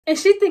And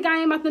she think I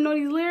ain't about to know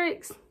these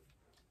lyrics?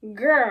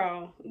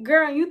 Girl,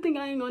 you think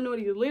I ain't gonna know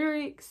these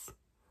lyrics?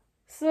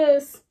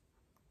 Sis,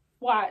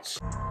 watch.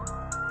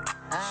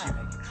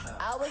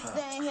 I was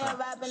sitting here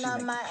rapping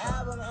on my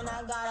album and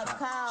I got a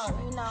call,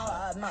 you know,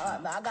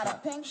 I got a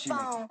pink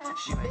phone.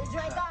 Big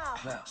Drake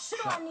off,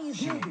 shit on these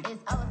niggas.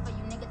 It's over for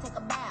you, nigga, take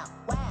a bow.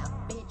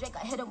 Wow, Big Drake,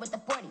 I hit her with the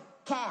 40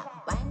 cow.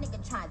 Why a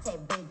nigga trying to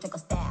take Big Drake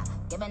style?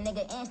 Give a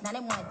nigga inch, now they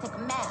wanna take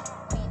him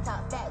out. We ain't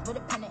talk fast, with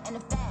a pen in the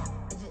foul.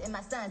 Bitches in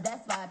my sons,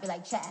 that's why I be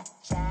like chat.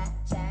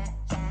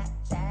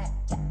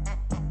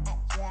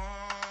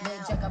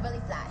 Big Drake, I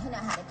really fly, he know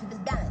how to keep his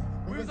balance.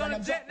 We was on a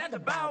jet, not the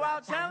Bow Wow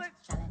challenge.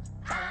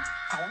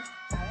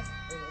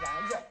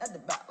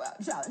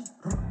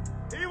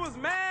 He was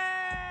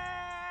mad.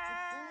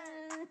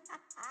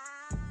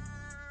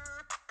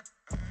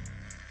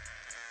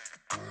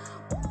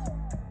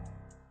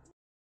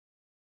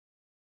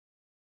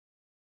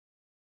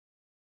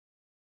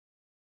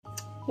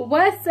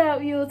 What's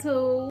up,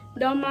 YouTube?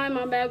 Don't mind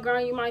my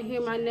background. You might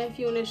hear my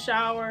nephew in the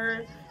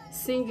shower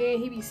singing.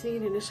 He be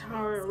singing in the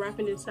shower,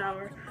 rapping in the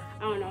shower.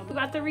 I don't know. We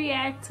got to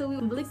react to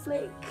Blick,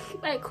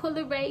 like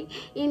Leray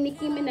and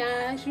Nicki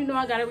Minaj. You know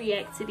I gotta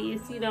react to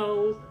this. You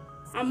know,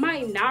 I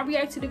might not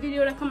react to the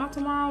video that come out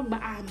tomorrow,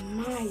 but I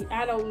might.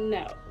 I don't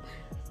know.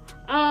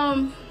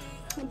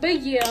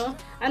 But yeah,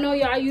 I know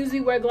y'all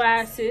usually wear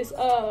glasses.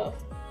 I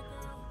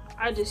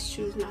just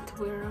choose not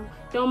to wear them.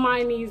 Don't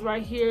mind these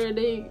right here.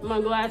 My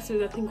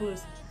glasses, I think,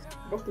 was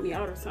broken me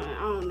out or something.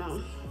 I don't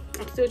know.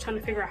 I'm still trying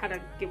to figure out how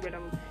to get rid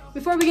of them.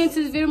 Before we get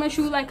into this video, make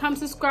sure you like, comment,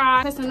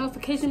 subscribe, press the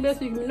notification bell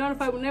so you can be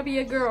notified whenever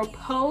your girl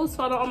posts.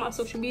 Follow all my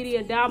social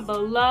media down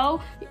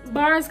below.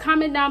 Bars,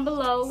 comment down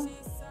below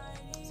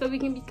so we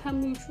can become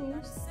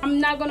neutrals. I'm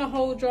not gonna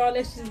hold y'all.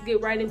 Let's just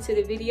get right into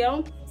the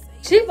video.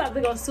 She about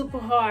to go super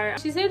hard.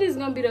 She said this is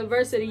gonna be the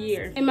verse of the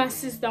year, and my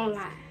sis don't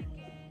lie.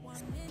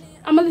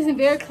 I'm gonna listen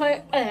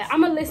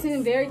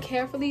very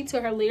carefully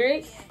to her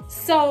lyric.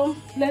 So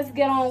let's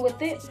get on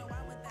with it.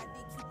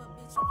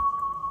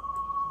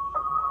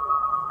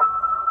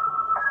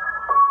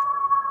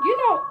 You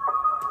know,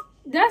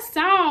 that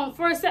sound,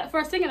 for a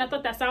second, I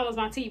thought that sound was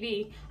my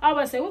TV. I was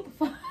about to say, what the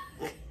fuck?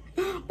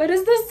 But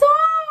it's the song.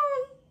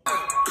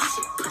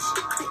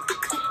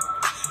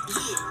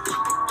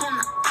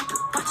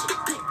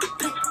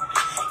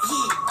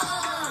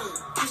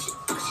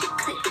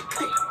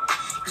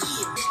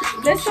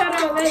 Let's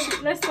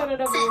start it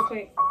over real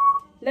quick.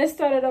 Let's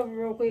start it over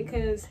real quick,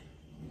 because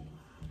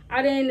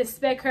I didn't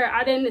expect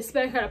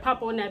her to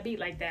pop on that beat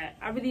like that.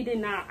 I really did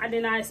not. I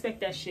did not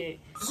expect that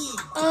shit.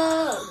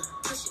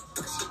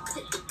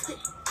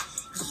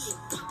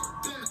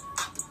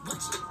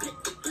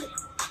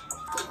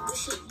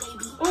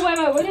 Oh,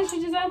 wait, what did she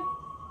just say?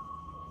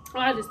 Oh,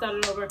 I just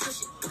started over.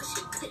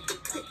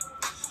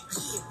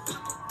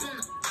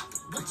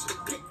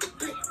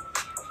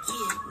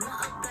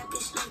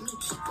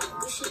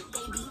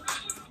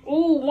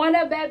 Ooh, one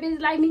of bad bitch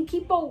like me,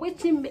 keep on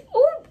witching me.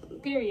 Ooh,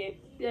 period.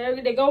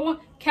 There they go.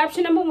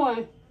 Caption number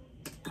 1.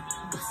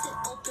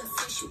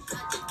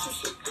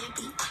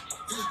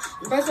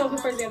 First open,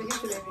 first gotta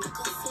kiss it, baby.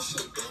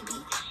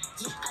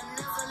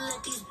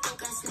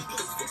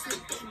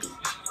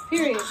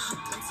 Period.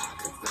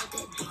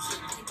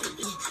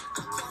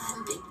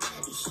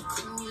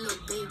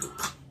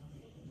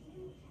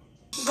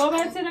 Go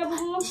back to that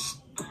before.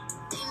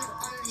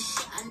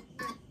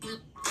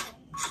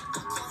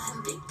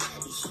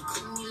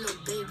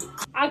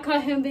 I call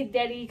him Big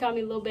Daddy, he call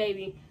me Little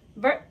Baby.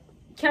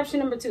 Caption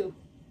number 2.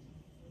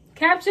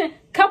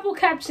 Couple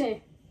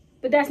caption.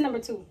 But that's number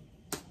 2.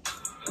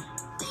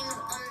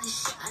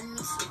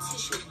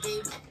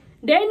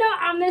 They know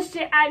I'm the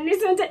shit. I need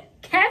some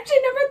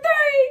caption number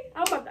 3.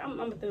 I'm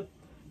about to.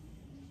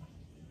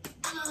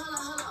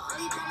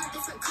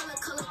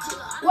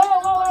 Whoa,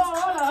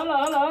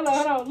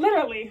 hold on.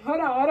 Literally.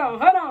 Hold on.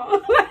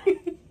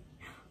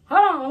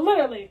 Hold on,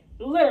 literally.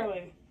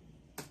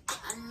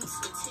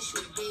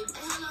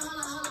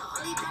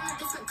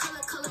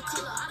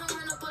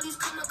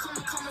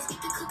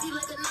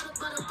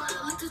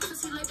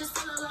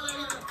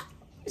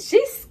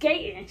 She's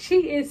skating.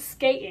 She is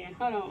skating.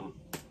 Hold on.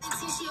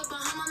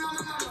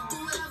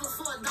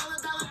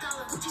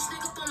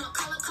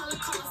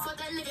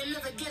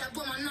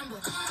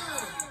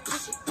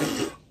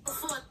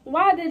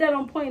 Why did that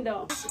on point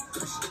though?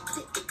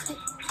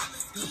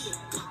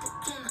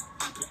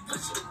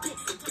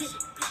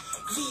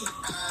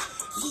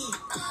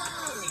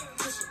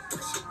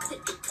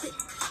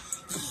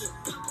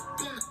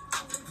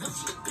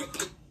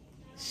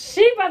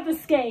 She about to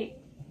skate.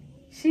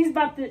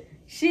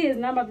 She is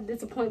not about to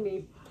disappoint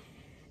me.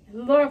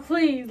 Lord,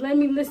 please let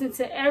me listen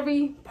to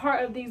every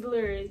part of these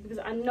lyrics, because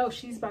I know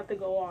she's about to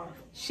go off.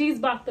 She's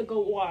about to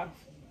go off.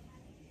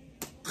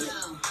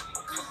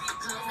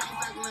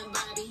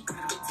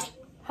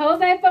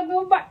 Hoes ain't fucking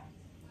with Barbie.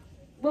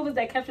 What was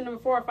that, caption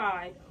number 4 or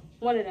 5?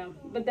 One of them,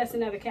 but that's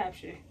another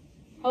caption.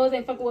 Hoes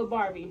ain't fucking with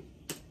Barbie.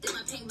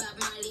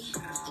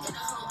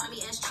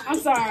 I'm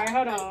sorry,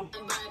 hold on.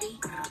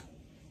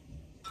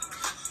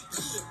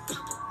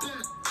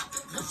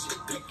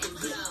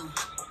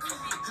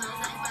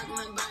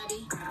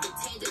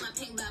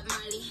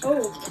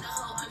 Oh.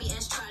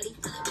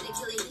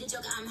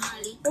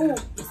 Oh.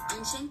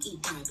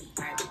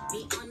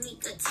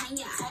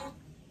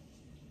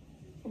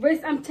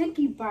 Wrist, I'm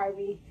Tinky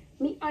Barbie.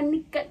 Me on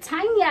Nika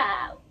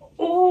Tanya.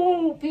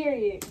 Oh,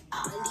 period.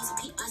 Oh.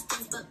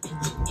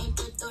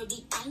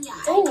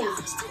 Oh.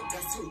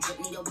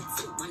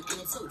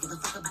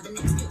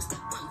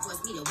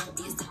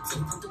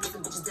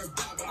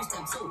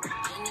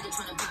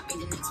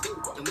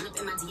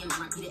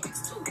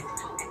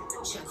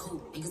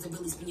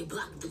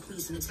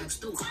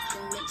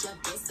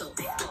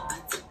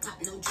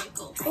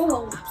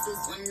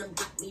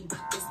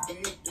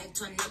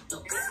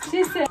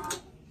 She said,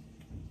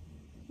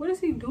 what is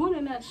he doing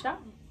in that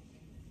shot?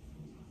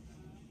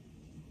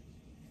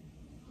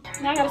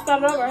 Now I gotta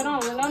start it over. Hold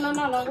on.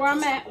 No. Where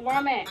I'm at.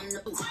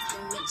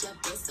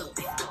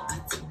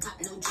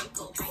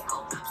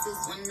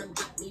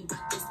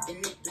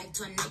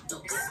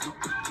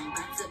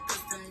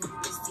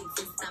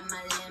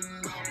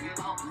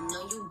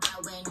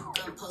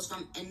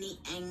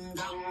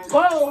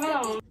 Whoa, hold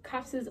on.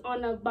 Cops is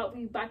on the but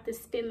we about to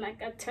spin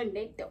like a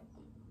tornado.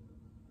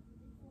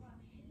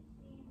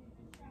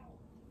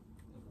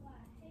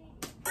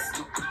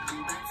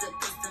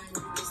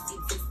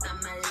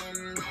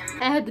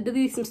 I had to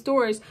delete some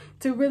storage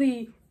to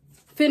really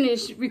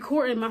finish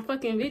recording my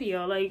fucking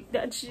video. Like,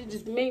 that shit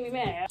just made me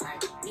mad.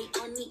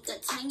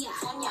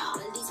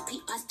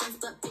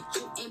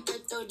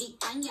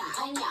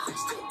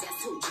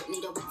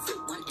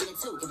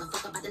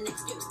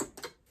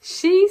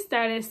 She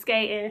started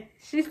skating.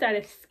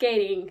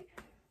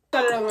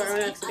 Started over on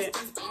accident.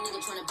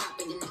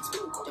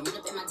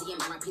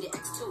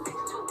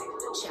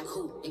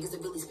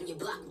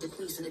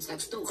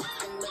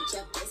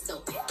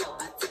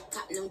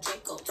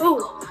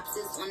 Oh.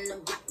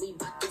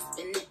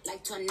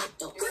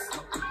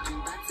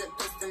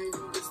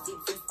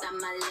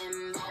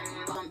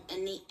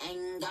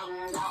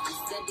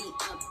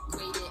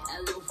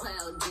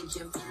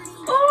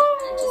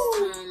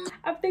 Oh.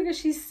 I figured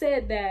she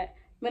said that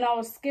when I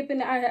was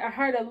skipping. I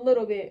heard a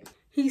little bit.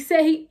 He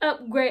said he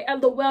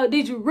upgraded. LOL.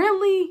 Did you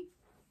really?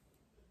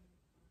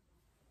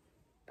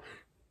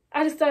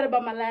 I just thought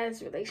about my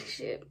last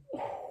relationship.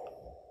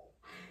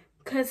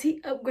 Cause he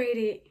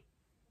upgraded.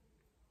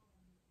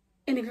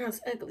 And the girl's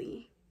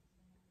ugly.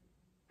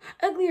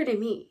 Uglier than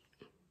me.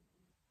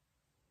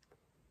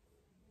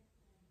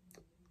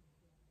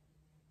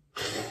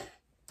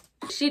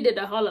 She did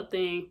the whole up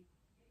thing.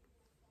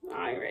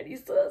 I ain't ready,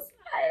 sis.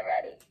 I ain't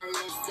ready.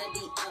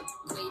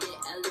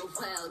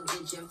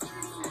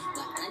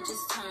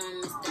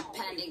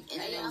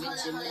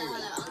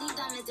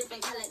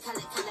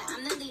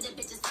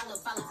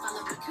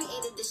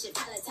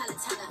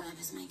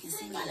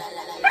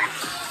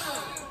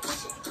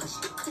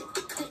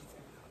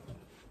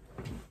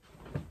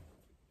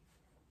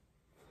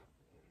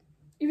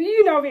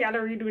 You know we gotta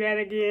redo that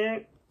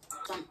again.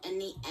 From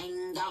any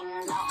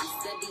angle,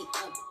 steady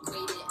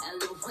upgraded,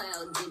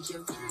 LOL, did you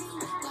really?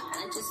 But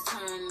I just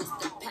turned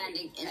Mr.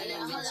 Panic in the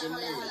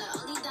original.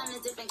 Only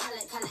diamonds different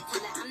color.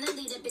 I'm the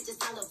leader, bitches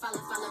follow.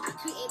 I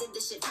created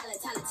this shit, tell it.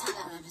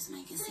 Rappers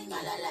making sing, la.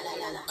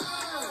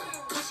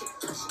 Push it,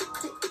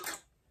 click.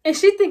 And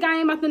she think I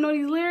ain't about to know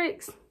these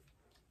lyrics?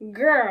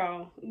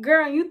 Girl,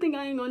 you think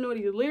I ain't gonna know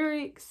these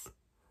lyrics?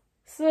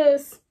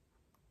 Sis,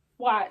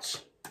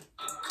 watch.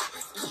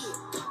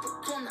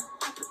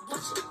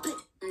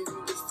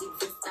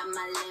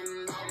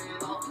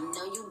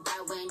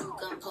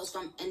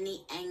 From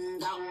any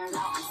angle,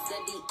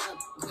 steady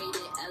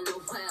upgraded,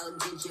 LOL,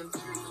 did you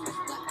really?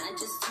 But I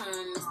just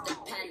turned Mr.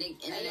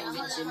 Panic in the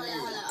original.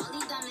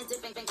 Only diamonds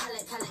different color.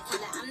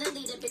 I'm the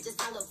leader, bitches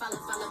follow.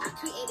 I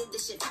created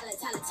this shit, tell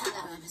it.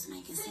 Rappers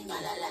making sing, la.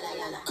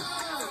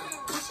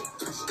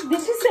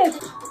 Did she say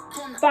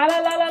fa la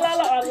la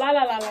or la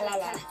la?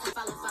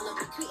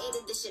 I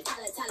created this shit,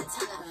 tell it.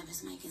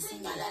 Rappers making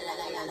sing, la.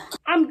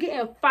 I'm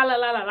getting fa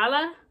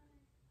la.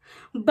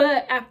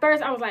 But at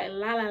first I was like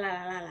la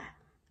la.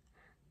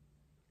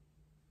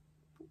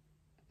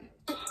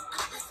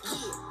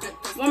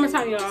 One more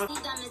time, y'all. I'm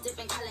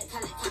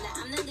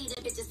the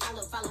leader, bitches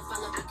follow.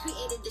 I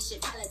created this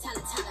shit, tell it.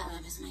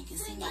 Rappers making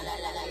sing, la.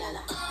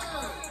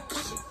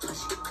 Push it, click.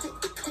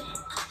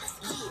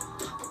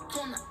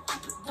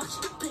 Watch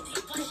it, blick.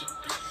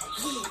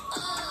 Yeah.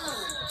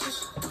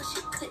 Push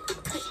it, click.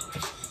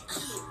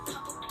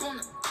 Yeah.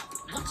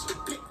 Watch it,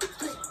 blick.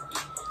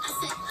 I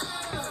said,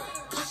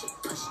 push it,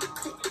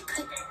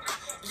 click.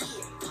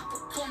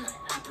 Yeah.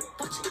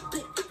 Watch it,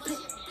 blick.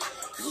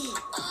 Yeah.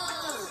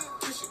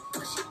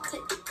 Push it,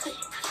 click.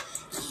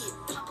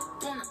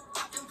 Yeah.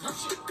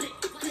 Watch it, blick.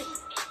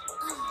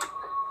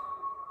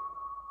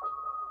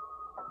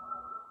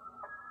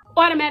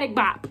 Automatic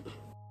bop.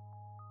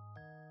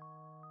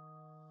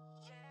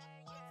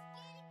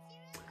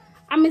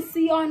 I'm gonna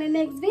see you on the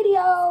next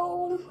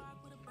video.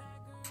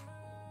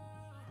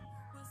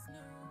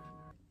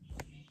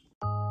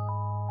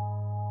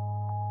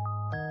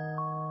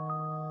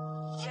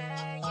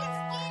 Yeah.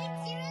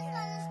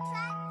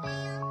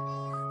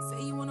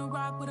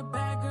 with a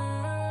bad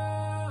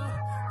girl.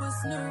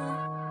 What's new?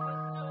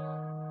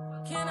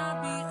 Can I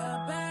be